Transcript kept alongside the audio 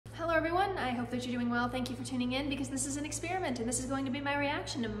everyone. I hope that you're doing well. Thank you for tuning in because this is an experiment and this is going to be my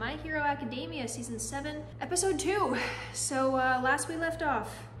reaction to My Hero Academia Season 7, Episode 2. So last we left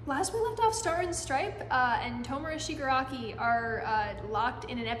off, Star and Stripe and Tomura Shigaraki are locked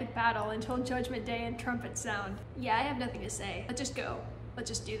in an epic battle until Judgment Day and trumpets sound. Yeah, I have nothing to say. Let's just go. Let's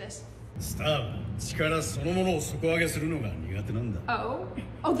just do this.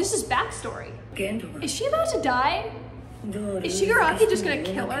 Oh, this is backstory. Is she about to die? Is Shigaraki just gonna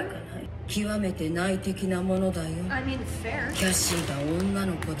kill her? I mean, fair.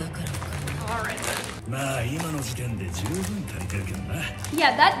 Alright.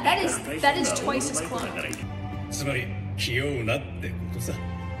 Yeah, that is twice as clone.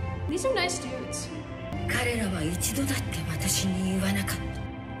 These are nice dudes.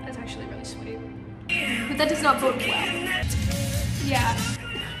 That's actually really sweet. But that does not bode well. Yeah.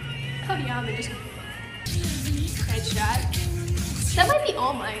 Kamiyama just headshot. That might be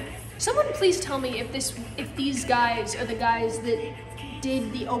All Might. Someone please tell me if these guys are the guys that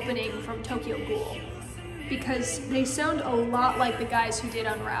did the opening from Tokyo Ghoul. Because they sound a lot like the guys who did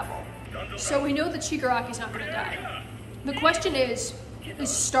Unravel. So we know that Shigaraki's not gonna die. The question is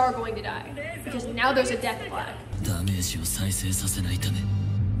Star going to die? Because now there's a death flag.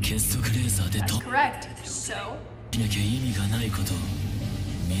 That's correct. So?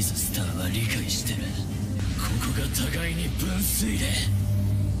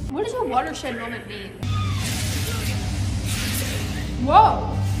 What does a watershed moment mean?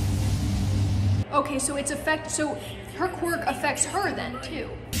 Whoa! Okay, so so her quirk affects her then too.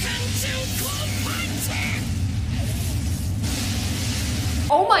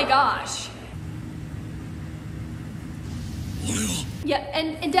 Oh my gosh! Yeah,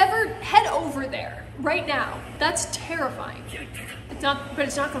 and Endeavor, head over there right now. That's terrifying. But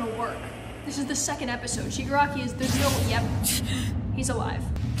it's not gonna work. This is the second episode. Shigaraki yep, he's alive.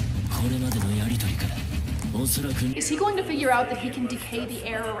 Is he going to figure out that he can decay the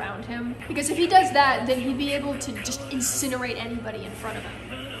air around him? Because if he does that, then he'd be able to just incinerate anybody in front of him.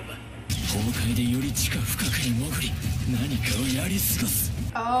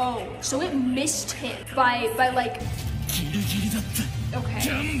 Oh, so it missed him by like... Okay.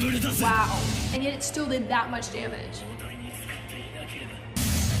 Wow. And yet it still did that much damage.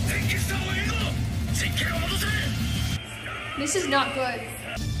 This is not good.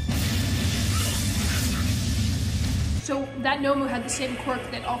 So that Nomu had the same quirk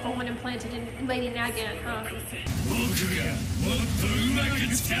that Alpha 1 implanted in Lady Nagant, huh?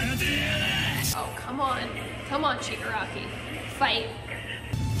 Oh, come on. Come on, Shigaraki. Fight.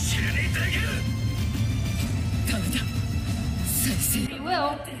 You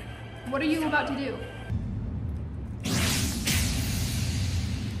will. What are you about to do?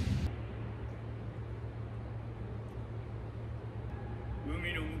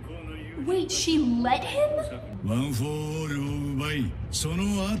 Wait, she let him?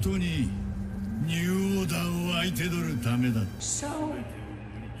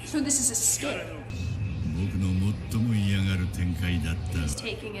 So this is a skip. He's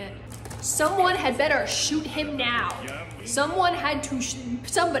taking it. Someone had better shoot him now. Someone had to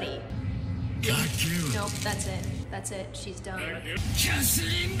somebody. Nope, that's it. That's it. She's done.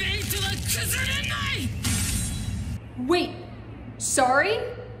 Wait. Sorry?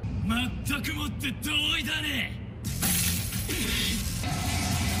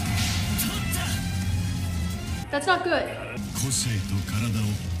 That's not good.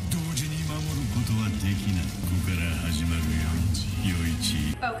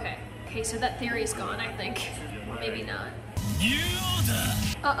 Okay. Okay, so that theory is gone, I think. Or maybe not.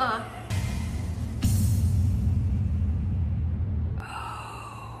 Oh.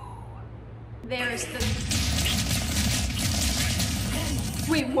 There's the...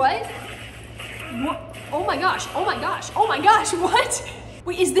 Wait, what? What? Oh my gosh, oh my gosh, oh my gosh, what?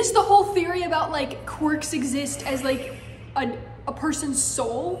 Wait, is this the whole theory about like quirks exist as like a person's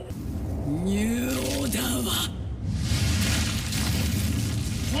soul?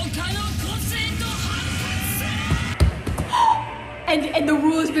 And the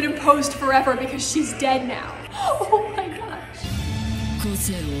rule has been imposed forever because she's dead now. Oh my gosh.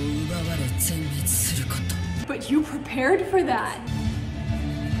 But you prepared for that.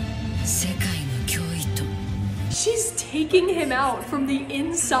 She's taking him out from the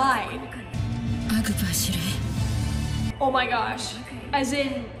inside. Oh my gosh. As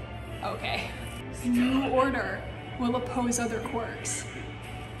in, okay. New Order will oppose other quirks.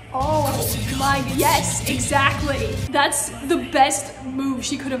 Oh my, yes, exactly. That's the best move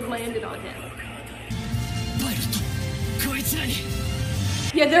she could have landed on him.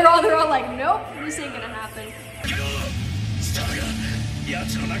 Yeah, they're all like, nope, this ain't gonna happen.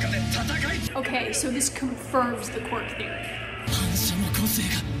 Okay, so this confirms the quirk theory.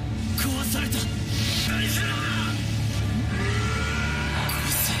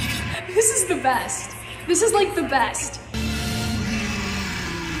 This is the best. This is like the best.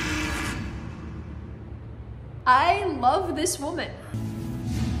 I love this woman.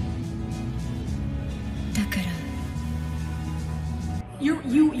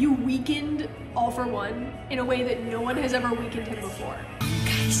 You weakened All For One in a way that no one has ever weakened him before.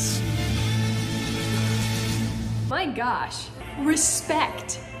 My gosh.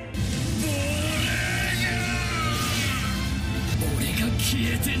 Respect.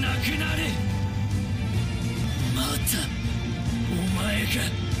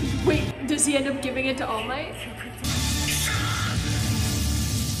 Wait, does he end up giving it to All Might?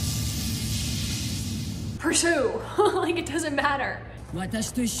 Pursue. Like it doesn't matter.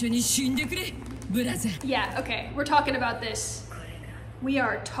 Yeah, okay. We're talking about this. We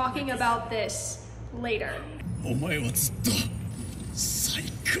are talking about this later.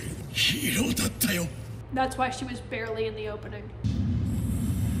 That's why she was barely in the opening.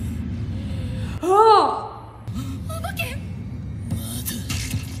 Oh!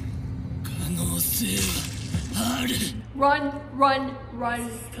 Run, run, run,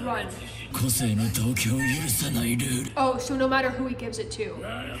 run. Oh, so no matter who he gives it to,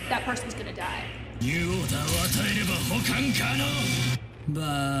 that person's gonna die.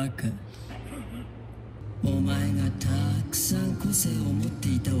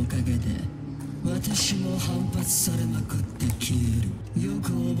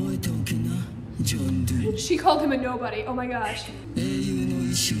 She called him a nobody. Oh my gosh.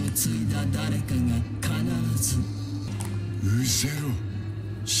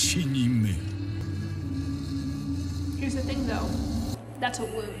 Here's the thing though. That's a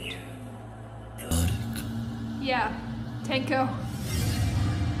wound. Yeah. Tenko.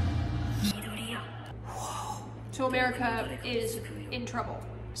 So America is in trouble.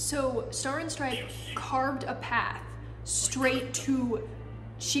 So Star and Stripe carved a path straight to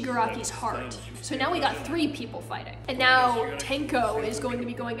Shigaraki's heart. So now we got 3 people fighting. And now Tenko is going to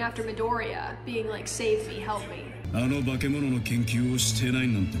be going after Midoriya, being like, save me, help me.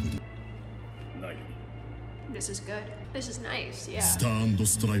 This is good. This is nice, yeah.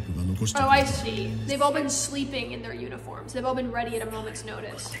 Oh, I see. They've all been sleeping in their uniforms. They've all been ready at a moment's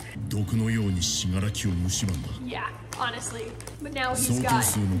notice. Yeah, honestly. But now he's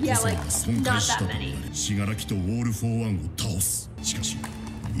got, yeah, like, not that many.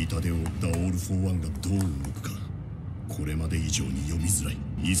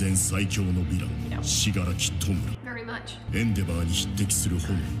 Very much.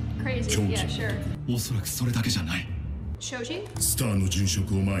 Crazy, yeah, sure. Shoji?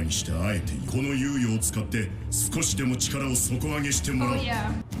 Oh,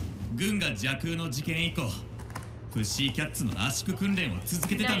 yeah.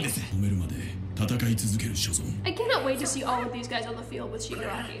 I cannot wait to see all of these guys on the field with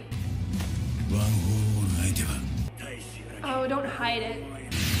Shigaraki. Oh, don't hide it.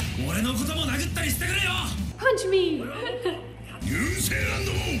 Punch me!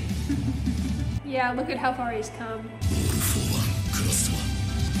 Yeah, look at how far he's come.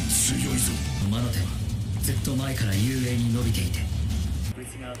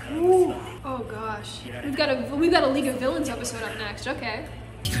 Ooh. Oh gosh. We've got a League of Villains episode up next, okay.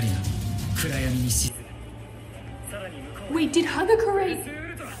 Wait, did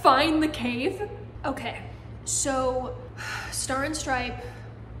Hagakure find the cave? Okay. So Star and Stripe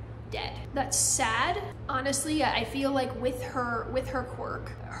dead. That's sad. Honestly, I feel like with her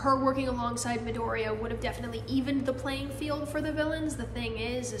quirk, her working alongside Midoriya would have definitely evened the playing field for the villains. The thing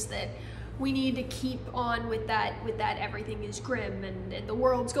is that we need to keep on with that everything is grim and the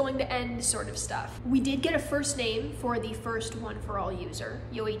world's going to end sort of stuff. We did get a first name for the first One for All user,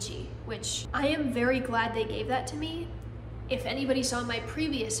 Yoichi, which I am very glad they gave that to me. If anybody saw my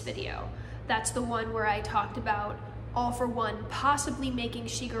previous video, that's the one where I talked about All For One possibly making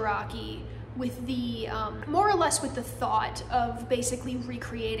Shigaraki with the, more or less with the thought of basically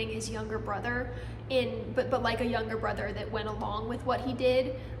recreating his younger brother but like a younger brother that went along with what he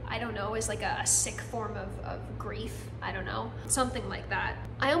did. I don't know, as like a sick form of grief. I don't know, something like that.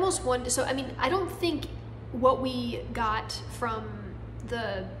 I almost wonder, so I mean, I don't think what we got from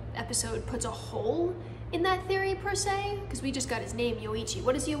the episode puts a hole in that theory per se, because we just got his name, Yoichi.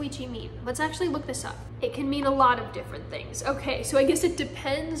 What does Yoichi mean? Let's actually look this up. It can mean a lot of different things. Okay, so I guess it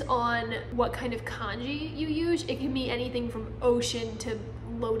depends on what kind of kanji you use. It can mean anything from ocean to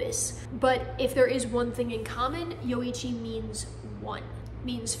lotus. But if there is one thing in common, Yoichi means one,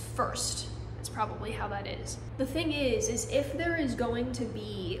 means first. That's probably how that is. The thing is if there is going to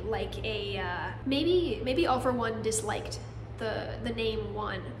be like a, maybe All For One disliked the name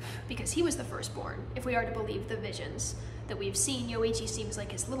One because he was the firstborn, if we are to believe the visions that we've seen. Yoichi seems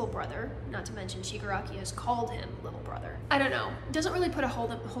like his little brother, not to mention Shigaraki has called him little brother. I don't know, it doesn't really put a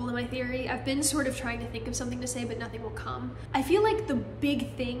hole in my theory. I've been sort of trying to think of something to say, but nothing will come. I feel like the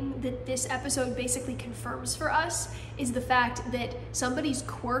big thing that this episode basically confirms for us is the fact that somebody's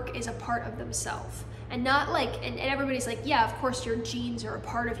quirk is a part of themselves. And not like, and everybody's like, yeah, of course your genes are a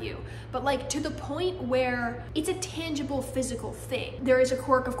part of you, but like to the point where it's a tangible physical thing. There is a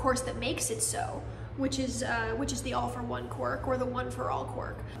quirk, of course, that makes it so, which is the All For One quirk, or the One For All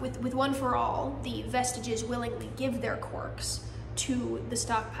quirk. With One For All, the vestiges willingly give their quirks to the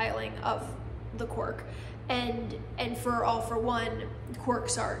stockpiling of the quirk, and for All For One,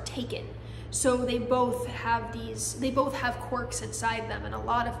 quirks are taken. So they both have quirks inside them, and a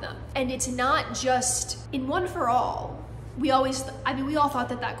lot of them. And it's not just in One For All. We all thought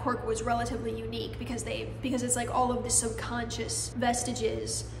that quirk was relatively unique because it's like all of the subconscious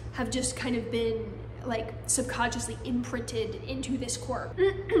vestiges have just kind of been like subconsciously imprinted into this quirk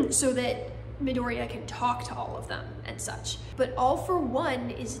so that Midoriya can talk to all of them and such. But All For One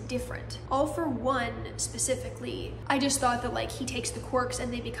is different. All For One specifically, I just thought that like he takes the quirks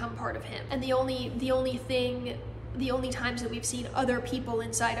and they become part of him. And the only times that we've seen other people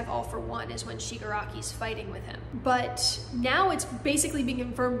inside of All For One is when Shigaraki's fighting with him. But now it's basically being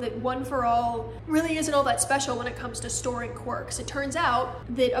confirmed that One For All really isn't all that special when it comes to storing quirks. It turns out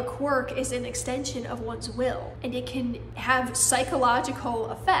that a quirk is an extension of one's will, and it can have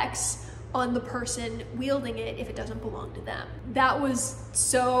psychological effects on the person wielding it if it doesn't belong to them. That was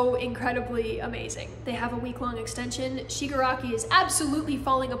so incredibly amazing. They have a week-long extension. Shigaraki is absolutely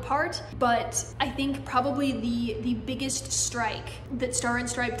falling apart, but I think probably the biggest strike that Star and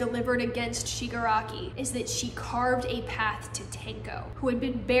Stripe delivered against Shigaraki is that she carved a path to Tenko, who had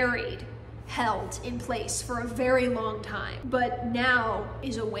been buried, held in place for a very long time, but now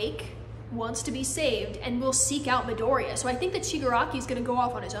is awake, wants to be saved, and will seek out Midoriya. So I think that Shigaraki is going to go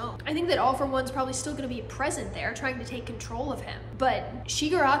off on his own. I think that All For One's probably still going to be present there, trying to take control of him. But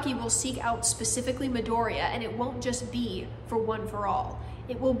Shigaraki will seek out specifically Midoriya, and it won't just be for One For All.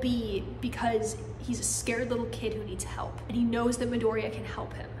 It will be because he's a scared little kid who needs help, and he knows that Midoriya can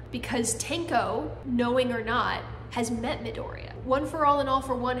help him. Because Tenko, knowing or not, has met Midoriya. One For All and All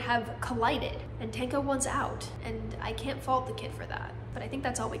For One have collided, and Tenko wants out, and I can't fault the kid for that. But I think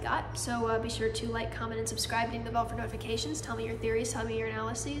that's all we got. So be sure to like, comment, and subscribe, ding the bell for notifications. Tell me your theories, tell me your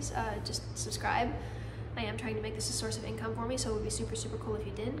analyses. Just subscribe. I am trying to make this a source of income for me, so it would be super, super cool if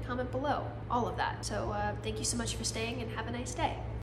you did. Comment below, all of that. So thank you so much for staying, and have a nice day.